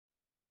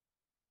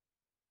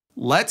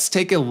let's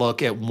take a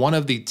look at one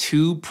of the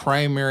two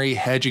primary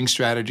hedging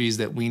strategies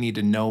that we need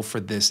to know for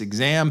this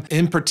exam.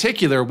 In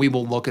particular, we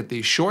will look at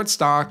the short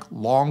stock,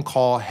 long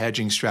call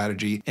hedging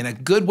strategy. And a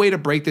good way to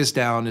break this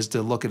down is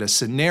to look at a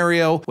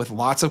scenario with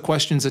lots of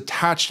questions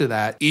attached to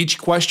that. Each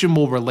question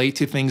will relate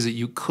to things that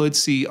you could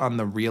see on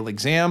the real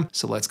exam.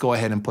 So let's go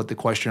ahead and put the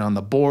question on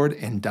the board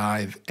and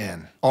dive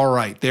in. All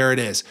right, there it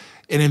is.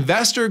 An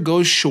investor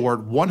goes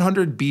short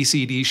 100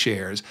 BCD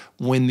shares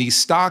when the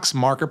stock's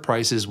market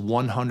price is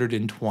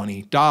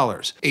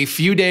 $120. A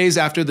few days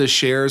after the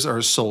shares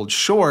are sold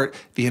short,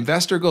 the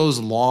investor goes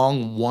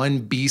long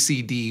 1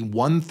 BCD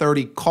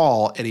 130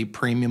 call at a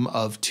premium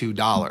of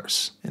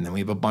 $2. And then we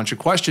have a bunch of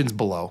questions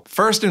below.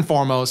 First and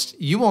foremost,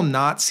 you will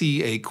not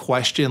see a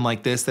question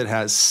like this that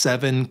has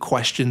 7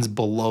 questions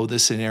below the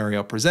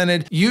scenario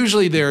presented.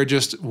 Usually there are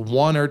just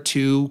 1 or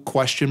 2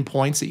 question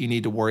points that you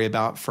need to worry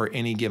about for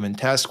any given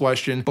test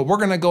question. But we're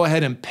going to go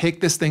ahead and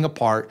pick this thing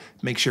apart,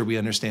 make sure we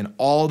understand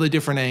all the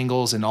different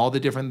angles and all the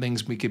different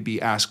things we could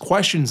be asked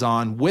questions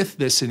on with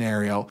this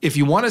scenario. If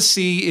you want to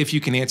see if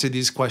you can answer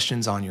these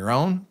questions on your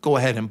own, go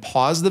ahead and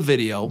pause the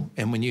video.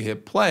 And when you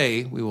hit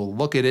play, we will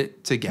look at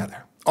it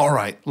together. All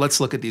right, let's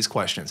look at these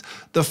questions.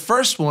 The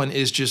first one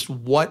is just,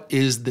 what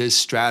is this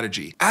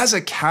strategy? As a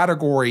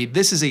category,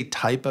 this is a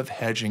type of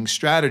hedging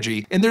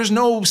strategy, and there's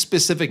no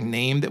specific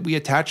name that we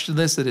attach to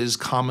this that is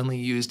commonly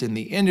used in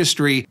the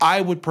industry. I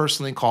would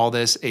personally call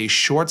this a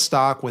short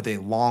stock with a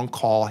long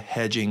call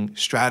hedging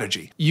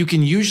strategy. You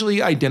can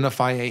usually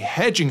identify a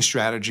hedging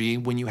strategy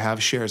when you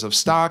have shares of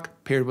stock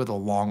paired with a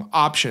long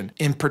option.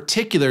 In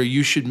particular,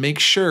 you should make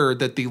sure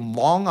that the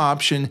long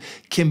option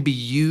can be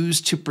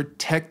used to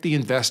protect the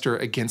investor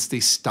against the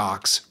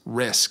stock's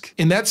risk.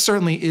 And that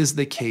certainly is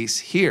the case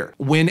here.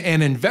 When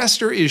an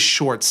investor is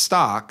short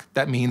stock,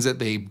 that means that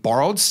they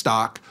borrowed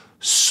stock,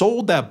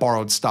 sold that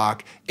borrowed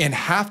stock, and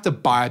have to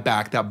buy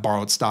back that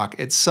borrowed stock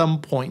at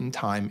some point in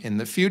time in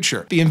the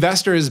future. The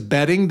investor is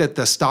betting that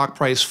the stock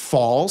price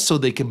falls so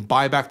they can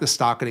buy back the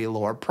stock at a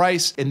lower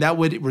price, and that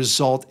would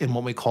result in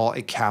what we call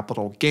a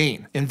capital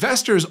gain.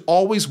 Investors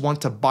always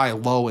want to buy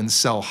low and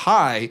sell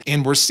high,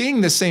 and we're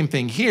seeing the same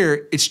thing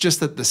here. It's just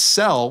that the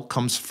sell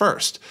comes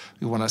first.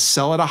 We want to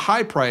sell at a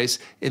high price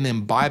and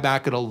then buy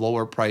back at a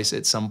lower price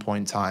at some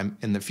point in time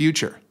in the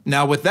future.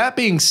 Now, with that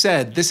being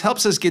said, this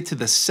helps us get to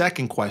the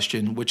second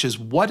question, which is,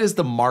 what is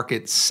the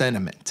market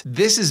sentiment?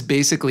 This is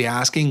basically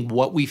asking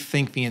what we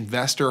think the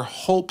investor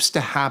hopes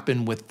to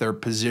happen with their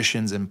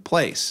positions in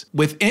place.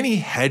 With any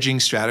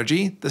hedging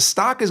strategy, the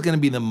stock is going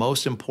to be the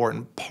most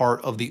important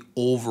part of the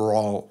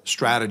overall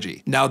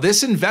strategy. Now,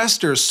 this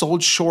investor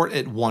sold short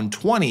at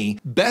 120.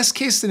 Best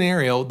case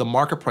scenario, the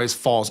market price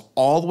falls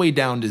all the way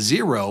down to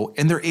 0,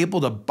 and they're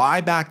able to buy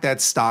back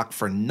that stock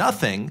for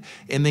nothing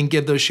and then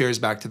give those shares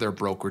back to their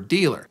broker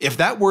dealer. If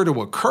that were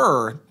to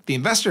occur, the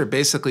investor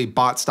basically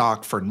bought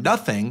stock for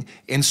nothing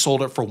and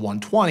sold it for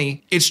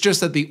 120. It's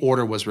just that the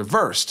order was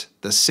reversed.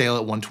 The sale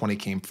at 120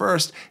 came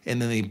first,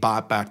 and then they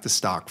bought back the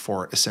stock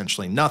for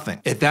essentially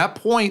nothing. At that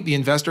point, the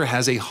investor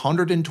has a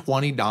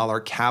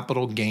 $120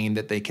 capital gain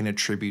that they can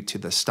attribute to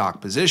the stock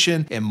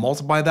position, and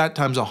multiply that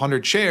times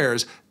 100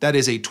 shares, that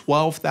is a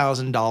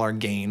 $12,000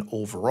 gain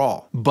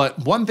overall. But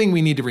one thing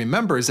we need to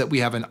remember is that we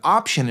have an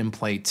option in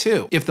play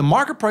too. If the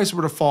market price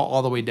were to fall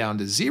all the way down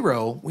to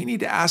 0, we need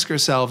to ask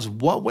ourselves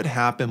what would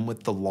happen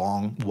with the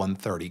long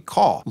 130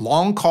 call.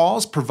 Long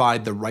calls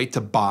provide the right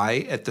to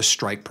buy at the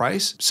strike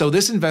price. So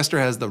this investor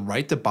has the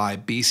right to buy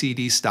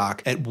BCD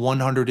stock at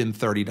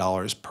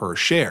 $130 per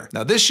share.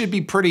 Now, this should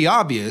be pretty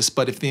obvious,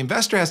 but if the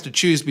investor has to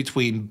choose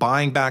between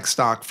buying back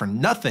stock for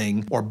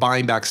nothing or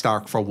buying back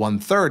stock for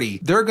 130,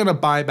 they're going to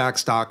buy back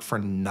stock for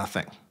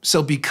nothing.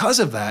 So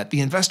because of that, the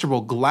investor will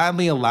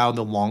gladly allow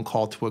the long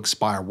call to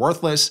expire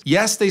worthless.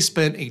 Yes, they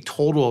spent a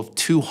total of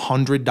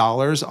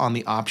 $200 on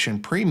the option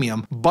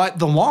premium, but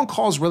the long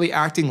call is really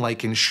acting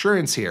like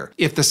insurance here.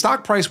 If the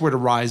stock price were to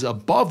rise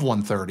above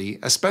 130,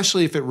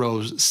 especially if it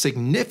rose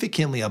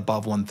significantly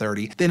above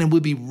 130, then it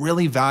would be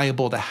really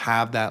valuable to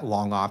have that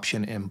long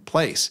option in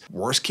place.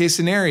 Worst case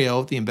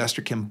scenario, the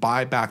investor can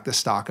buy back the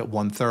stock at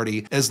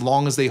 130 as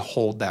long as they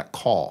hold that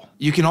call.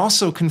 You can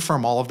also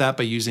confirm all of that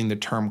by using the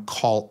term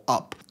call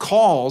up.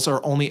 Calls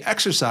are only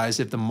exercised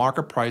if the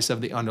market price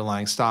of the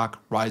underlying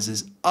stock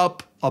rises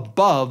up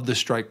above the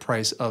strike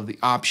price of the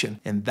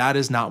option, and that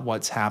is not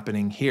what's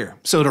happening here.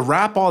 So to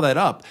wrap all that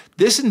up,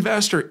 this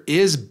investor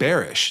is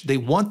bearish. They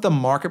want the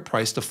market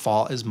price to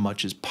fall as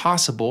much as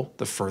possible.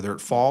 The further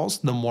it falls,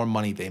 the more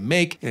money they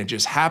make, and it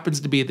just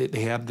happens to be that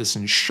they have this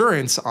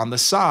insurance on the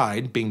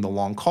side, being the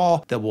long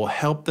call, that will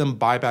help them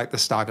buy back the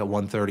stock at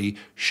 130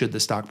 should the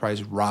stock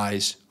price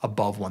rise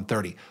above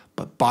 130.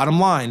 But bottom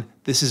line,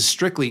 this is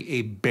strictly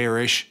a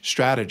bearish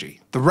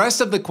strategy. The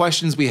rest of the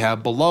questions we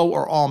have below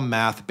are all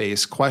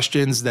math-based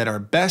questions that are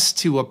best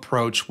to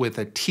approach with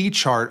a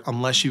T-chart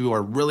unless you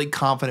are really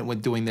confident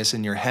with doing this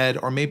in your head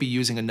or maybe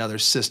using another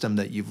system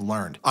that you've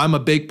learned. I'm a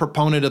big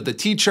proponent of the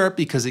T-chart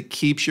because it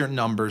keeps your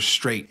numbers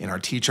straight, and our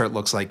T-chart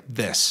looks like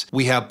this.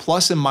 We have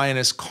plus and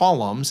minus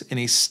columns in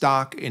a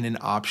stock and an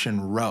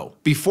option row.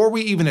 Before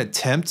we even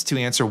attempt to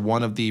answer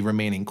one of the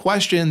remaining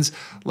questions,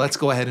 let's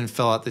go ahead and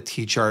fill out the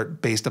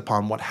T-chart based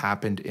upon what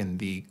happened in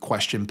the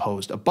question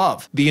posed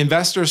above. The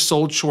investor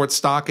sold short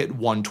stock at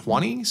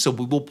 120, so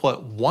we will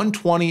put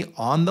 120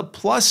 on the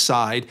plus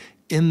side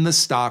in the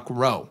stock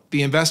row.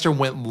 The investor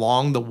went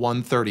long the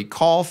 130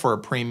 call for a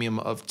premium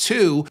of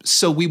 2,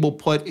 so we will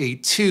put a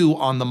 2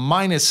 on the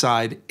minus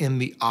side in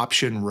the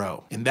option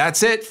row. And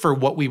that's it for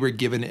what we were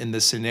given in the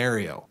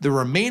scenario. The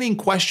remaining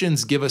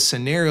questions give us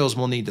scenarios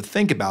we'll need to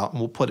think about, and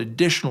we'll put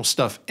additional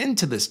stuff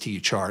into this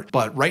T-chart,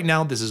 but right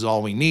now this is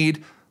all we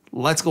need.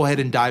 Let's go ahead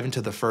and dive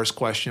into the first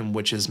question,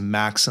 which is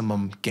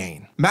maximum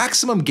gain.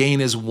 Maximum gain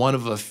is one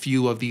of a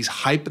few of these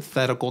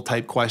hypothetical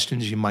type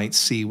questions you might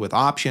see with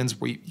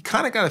options where you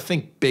kind of got to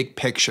think big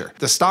picture.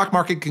 The stock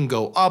market can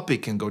go up,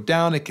 it can go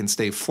down, it can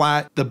stay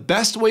flat. The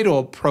best way to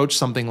approach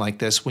something like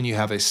this when you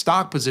have a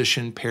stock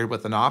position paired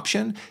with an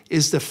option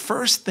is to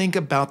first think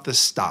about the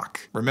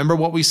stock. Remember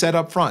what we said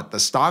up front, the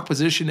stock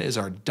position is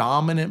our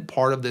dominant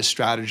part of this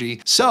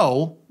strategy.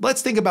 So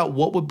let's think about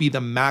what would be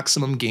the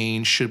maximum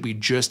gain should we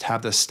just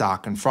have the stock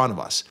in front of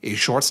us. A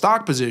short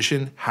stock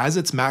position has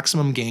its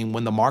maximum gain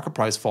when the market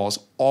price falls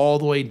all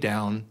the way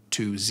down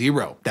to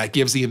 0. That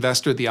gives the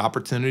investor the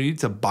opportunity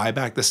to buy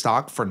back the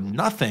stock for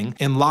nothing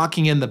and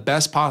locking in the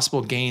best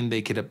possible gain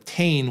they could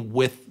obtain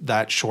with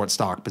that short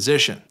stock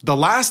position. The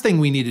last thing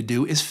we need to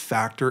do is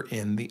factor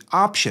in the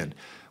option.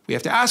 We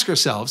have to ask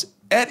ourselves,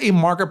 at a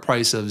market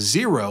price of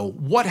 0,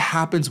 what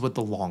happens with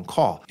the long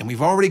call? And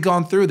we've already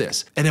gone through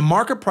this. At a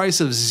market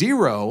price of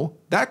 0,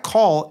 that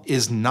call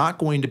is not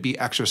going to be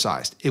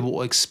exercised. It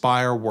will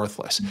expire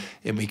worthless.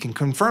 And we can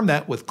confirm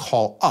that with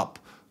call up.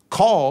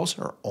 Calls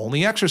are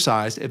only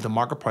exercised if the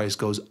market price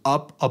goes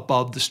up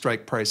above the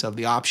strike price of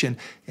the option,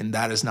 and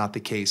that is not the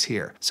case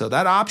here. So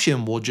that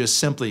option will just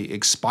simply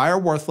expire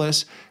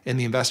worthless, and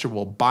the investor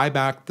will buy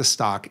back the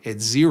stock at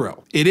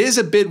 0. It is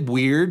a bit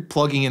weird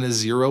plugging in a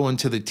 0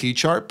 into the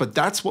T-chart, but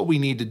that's what we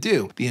need to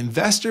do. The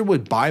investor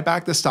would buy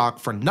back the stock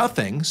for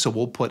nothing, so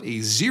we'll put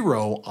a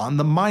 0 on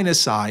the minus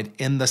side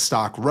in the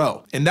stock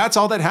row. And that's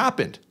all that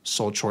happened.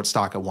 Sold short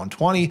stock at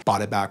 120,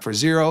 bought it back for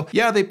 0.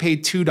 Yeah, they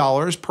paid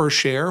 $2 per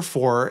share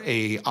for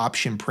a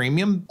option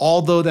premium,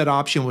 although that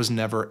option was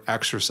never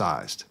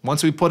exercised.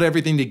 Once we put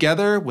everything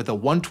together with a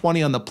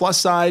 120 on the plus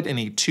side and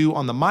a 2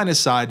 on the minus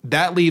side,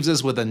 that leaves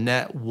us with a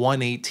net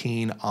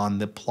 118 on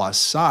the plus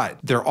side.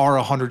 There are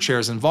 100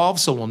 shares involved,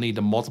 so we'll need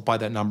to multiply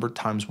that number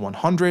times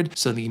 100.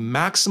 So the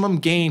maximum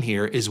gain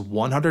here is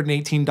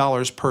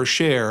 $118 per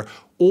share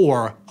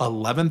or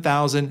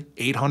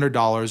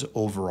 $11,800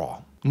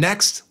 overall.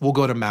 Next, we'll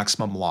go to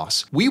maximum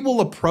loss. We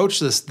will approach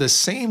this the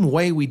same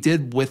way we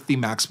did with the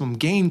maximum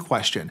gain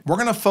question. We're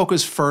gonna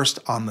focus first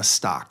on the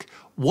stock.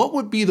 What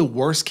would be the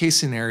worst case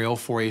scenario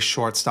for a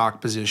short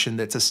stock position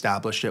that's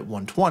established at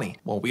 120?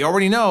 Well, we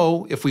already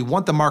know if we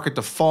want the market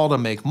to fall to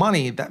make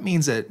money, that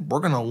means that we're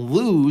gonna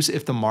lose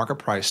if the market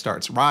price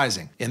starts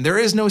rising. And there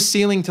is no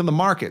ceiling to the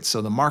market.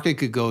 So the market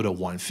could go to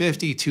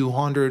 150,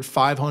 200,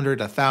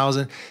 500,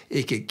 1,000.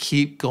 It could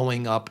keep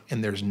going up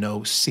and there's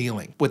no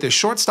ceiling. With a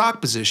short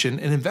stock position,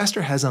 an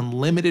investor has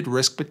unlimited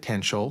risk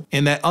potential,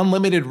 and that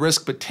unlimited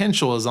risk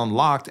potential is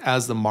unlocked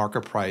as the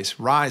market price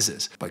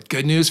rises. But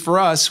good news for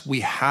us,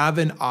 we have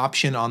an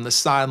option on the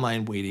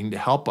sideline waiting to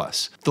help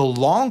us. The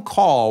long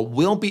call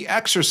will be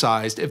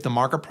exercised if the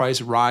market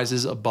price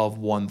rises above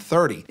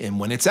 130. And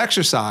when it's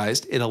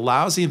exercised, it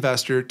allows the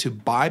investor to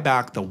buy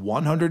back the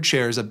 100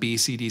 shares of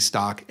BCD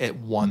stock at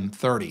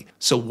 130.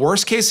 So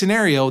worst case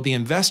scenario, the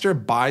investor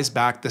buys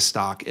back the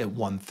stock at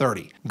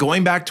 130.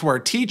 Going back to our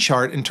T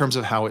chart in terms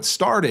of how it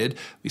started,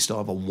 we still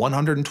have a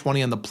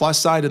 120 on the plus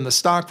side in the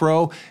stock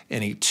row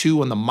and a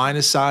 2 on the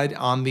minus side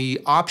on the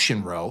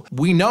option row.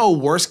 We know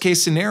worst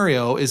case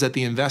scenario is that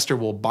the investor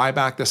will buy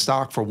back the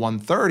stock for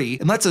 130,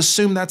 and let's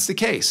assume that's the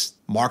case.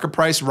 Market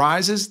price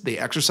rises, they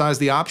exercise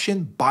the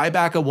option, buy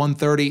back at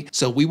 130,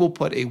 so we will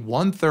put a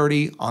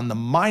 130 on the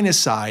minus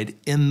side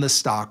in the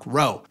stock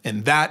row.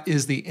 And that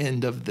is the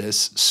end of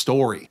this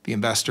story. The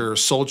investor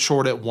sold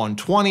short at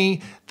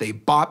 120, they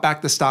bought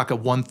back the stock at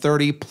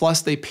 130,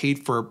 plus they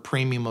paid for a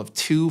premium of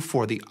 2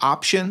 for the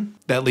option.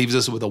 That leaves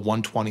us with a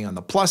 120 on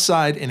the plus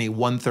side and a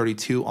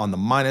 132 on the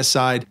minus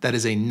side. That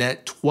is a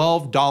net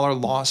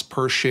 $12 loss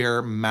per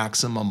share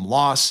maximum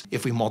loss.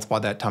 If we multiply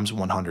that times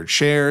 100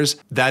 shares,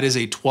 that is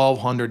a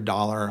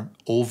 $1,200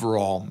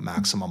 overall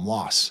maximum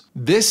loss.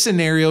 This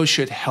scenario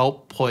should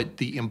help put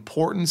the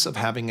importance of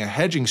having a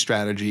hedging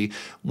strategy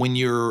when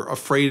you're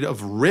afraid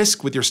of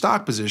risk with your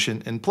stock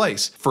position in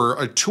place. For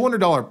a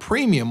 $200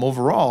 premium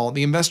overall,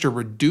 the investor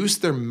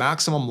reduced their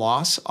maximum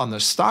loss on the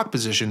stock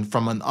position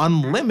from an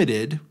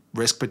unlimited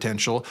risk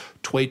potential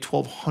to a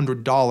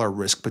 $1,200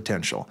 risk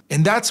potential.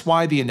 And that's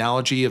why the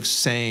analogy of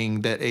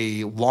saying that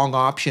a long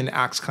option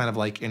acts kind of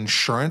like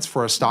insurance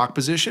for a stock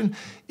position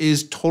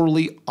is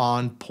totally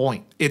on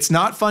point. It's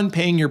not fun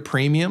paying your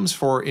premiums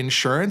for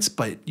insurance,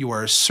 but you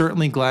are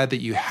certainly glad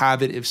that you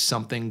have it if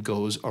something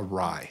goes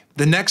awry.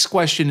 The next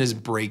question is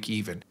break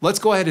even. Let's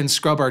go ahead and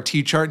scrub our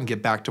T-chart and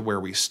get back to where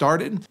we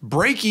started.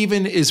 Break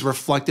even is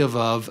reflective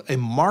of a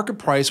market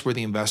price where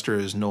the investor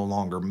is no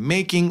longer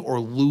making or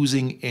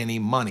losing any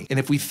money. And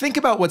if we think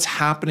about what's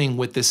happening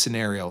with this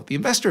scenario, the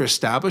investor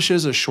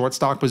establishes a short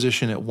stock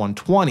position at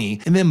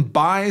 120 and then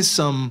buys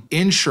some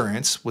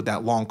insurance with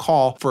that long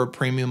call for a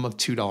premium of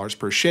 $2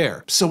 per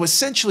share. So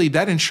essentially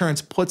that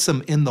insurance puts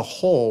them in the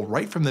hole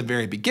right from the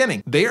very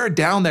beginning. They are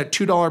down that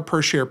 $2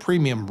 per share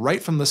premium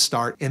right from the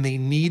start, and they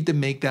need to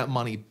make that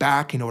money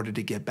back in order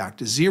to get back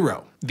to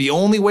zero. The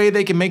only way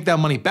they can make that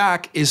money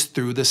back is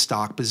through the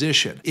stock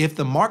position. If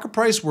the market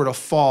price were to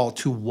fall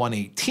to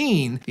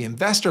 118, the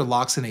investor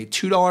locks in a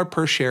 $2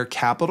 per share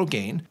capital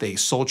gain. They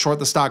sold short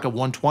the stock at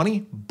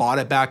 120, bought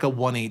it back at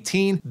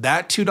 118.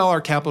 That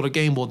 $2 capital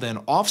gain will then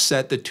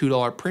offset the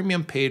 $2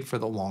 premium paid for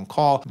the long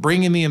call,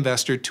 bringing the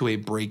investor to a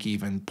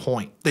break-even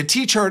point. The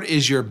T-chart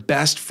is your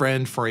best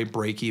friend for a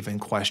break-even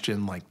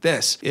question like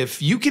this.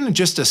 If you can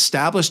just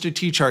establish the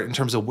T-chart in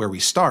terms of where we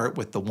start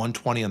with the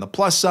 120 on the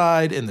plus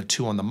side and the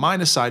 2 on the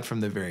minus side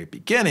from the very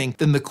beginning,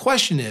 then the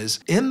question is,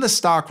 in the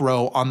stock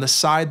row on the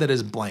side that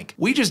is blank,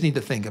 we just need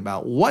to think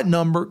about what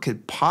number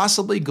could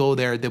possibly go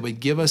there that would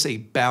give us a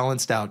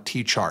balanced out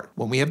T-chart.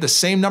 When we have the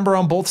same number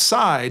on both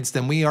sides,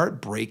 then we are at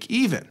break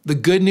even. The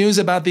good news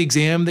about the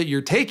exam that you're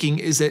taking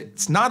is that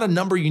it's not a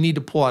number you need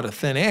to pull out of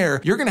thin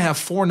air. You're going to have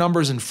 4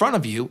 numbers in front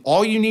of you.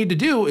 All you need to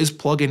do is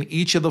plug in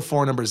each of the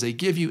 4 numbers they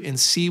give you and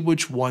see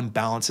which one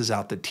balances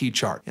out the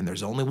T-chart. And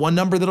there's only one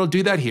number that'll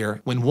do that here.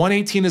 When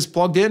 118 is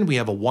plugged in, we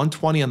have a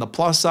 120 on the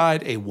plus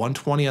side, a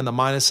 120 on the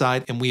minus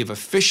side, and we have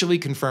officially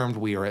confirmed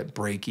we are at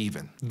break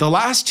even. The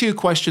last 2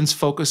 questions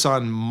focus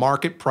on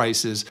market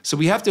prices, so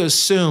we have to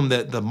assume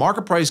that the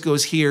market price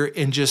goes here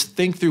and just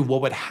think through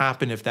what would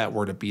happen if that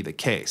were to be the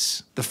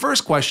case. The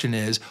first question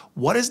is,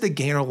 what is the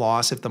gain or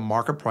loss if the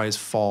market price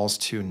falls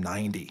to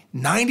 90?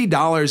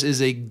 $90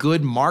 is a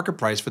good market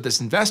price for this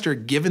investor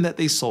given that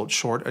they sold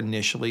short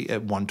initially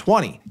at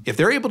 120. If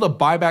they're able to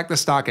buy back the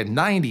stock at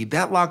 90,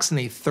 that locks in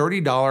a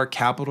 $30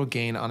 capital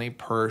gain on a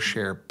per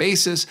share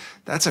basis.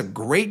 That's a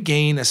great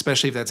gain,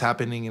 especially if that's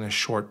happening in a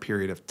short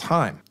period of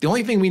time. The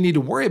only thing we need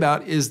to worry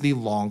about is the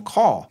long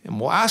call. And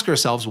we'll ask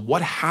ourselves,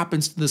 what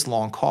happens to this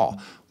long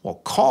call? Well,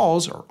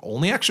 calls are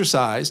only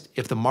exercised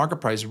if the market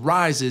price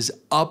rises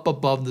up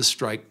above the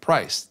strike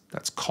price.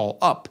 That's call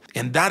up.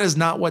 And that is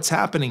not what's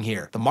happening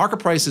here. The market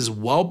price is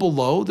well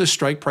below the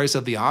strike price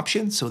of the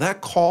option, so that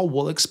call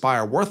will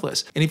expire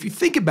worthless. And if you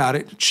think about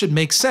it, it should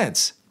make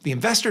sense. The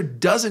investor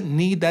doesn't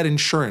need that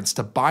insurance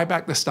to buy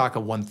back the stock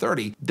at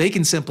 130. They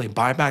can simply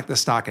buy back the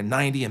stock at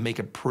 90 and make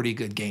a pretty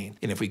good gain.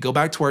 And if we go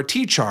back to our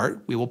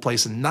T-chart, we will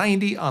place a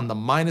 90 on the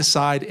minus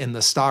side in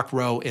the stock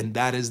row, and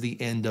that is the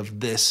end of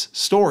this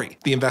story.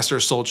 The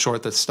investor sold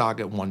short the stock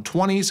at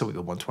 120, so we have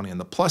 120 on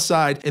the plus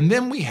side, and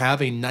then we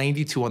have a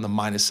 92 on the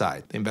minus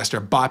side. The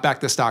investor bought back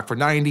the stock for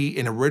 90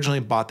 and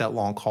originally bought that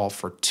long call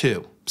for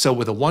 2. So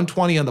with a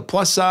 120 on the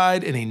plus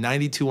side and a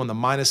 92 on the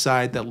minus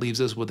side, that leaves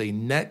us with a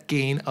net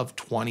gain of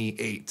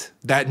 28.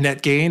 That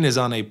net gain is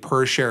on a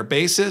per share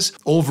basis.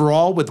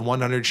 Overall, with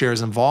 100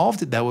 shares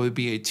involved, that would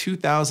be a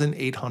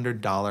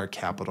 $2,800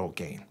 capital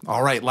gain.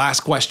 All right, last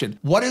question.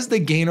 What is the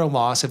gain or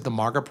loss if the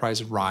market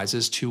price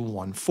rises to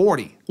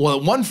 140? Well, at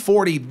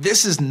 140,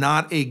 this is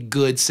not a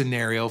good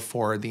scenario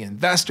for the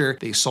investor.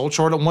 They sold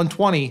short at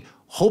 120,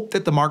 hoped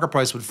that the market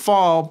price would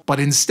fall, but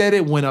instead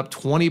it went up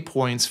 20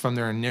 points from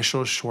their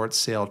initial short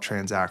sale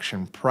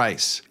transaction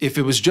price. If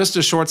it was just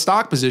a short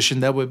stock position,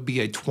 that would be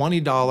a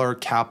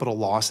 $20 capital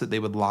loss that they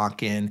would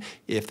lock in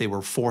if they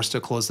were forced to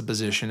close the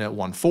position at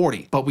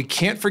 140. But we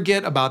can't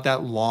forget about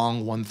that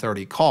long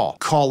 130 call.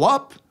 Call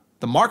up,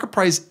 the market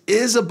price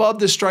is above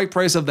the strike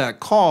price of that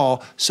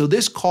call, so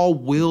this call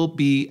will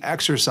be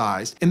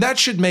exercised, and that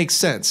should make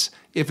sense.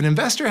 If an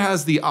investor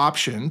has the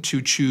option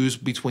to choose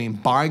between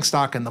buying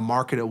stock in the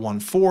market at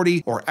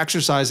 140 or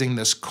exercising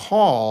this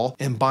call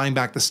and buying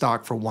back the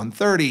stock for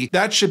 130,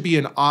 that should be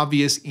an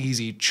obvious,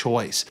 easy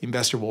choice. The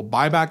investor will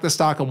buy back the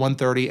stock at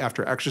 130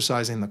 after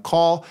exercising the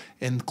call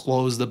and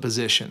close the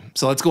position.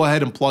 So let's go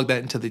ahead and plug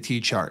that into the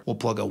T-chart. We'll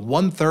plug a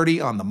 130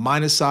 on the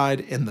minus side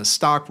in the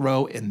stock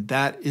row, and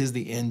that is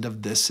the end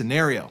of this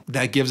scenario.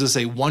 That gives us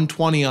a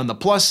 120 on the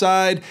plus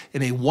side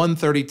and a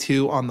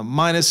 132 on the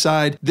minus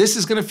side. This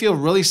is going to feel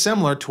really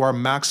similar to our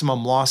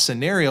maximum loss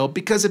scenario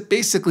because it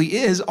basically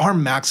is our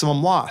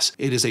maximum loss.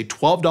 It is a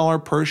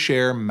 $12 per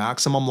share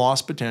maximum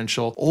loss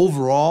potential.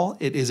 Overall,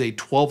 it is a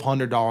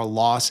 $1,200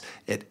 loss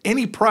at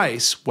any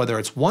price, whether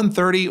it's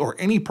 130 or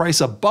any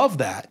price above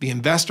that. The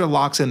investor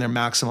locks in their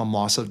maximum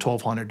loss of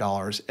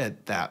 $1,200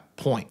 at that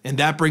point. And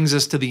that brings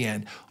us to the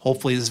end.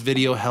 Hopefully this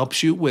video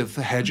helps you with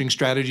hedging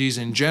strategies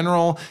in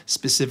general,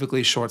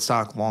 specifically short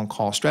stock, long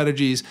call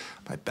strategies.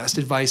 My best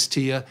advice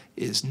to you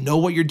is know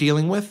what you're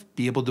dealing with,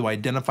 be able to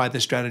identify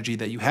the strategy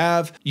that you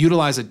have,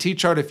 utilize a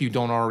T-chart if you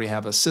don't already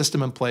have a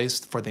system in place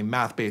for the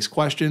math-based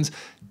questions.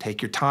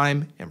 Take your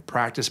time and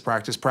practice,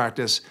 practice,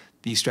 practice.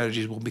 These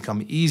strategies will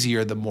become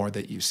easier the more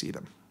that you see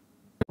them.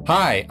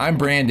 Hi, I'm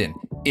Brandon.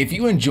 If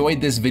you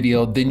enjoyed this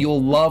video, then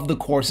you'll love the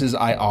courses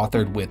I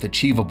authored with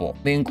Achievable.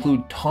 They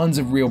include tons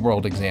of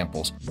real-world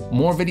examples,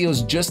 more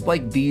videos just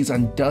like these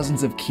on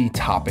dozens of key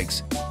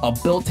topics, a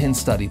built-in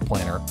study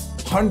planner,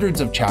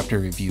 hundreds of chapter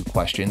review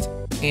questions,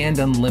 and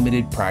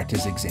unlimited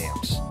practice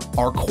exams.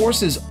 Our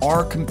courses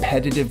are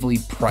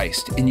competitively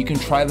priced, and you can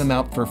try them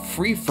out for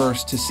free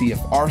first to see if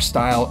our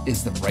style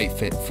is the right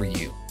fit for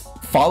you.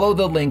 Follow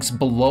the links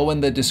below in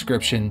the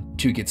description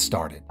to get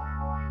started.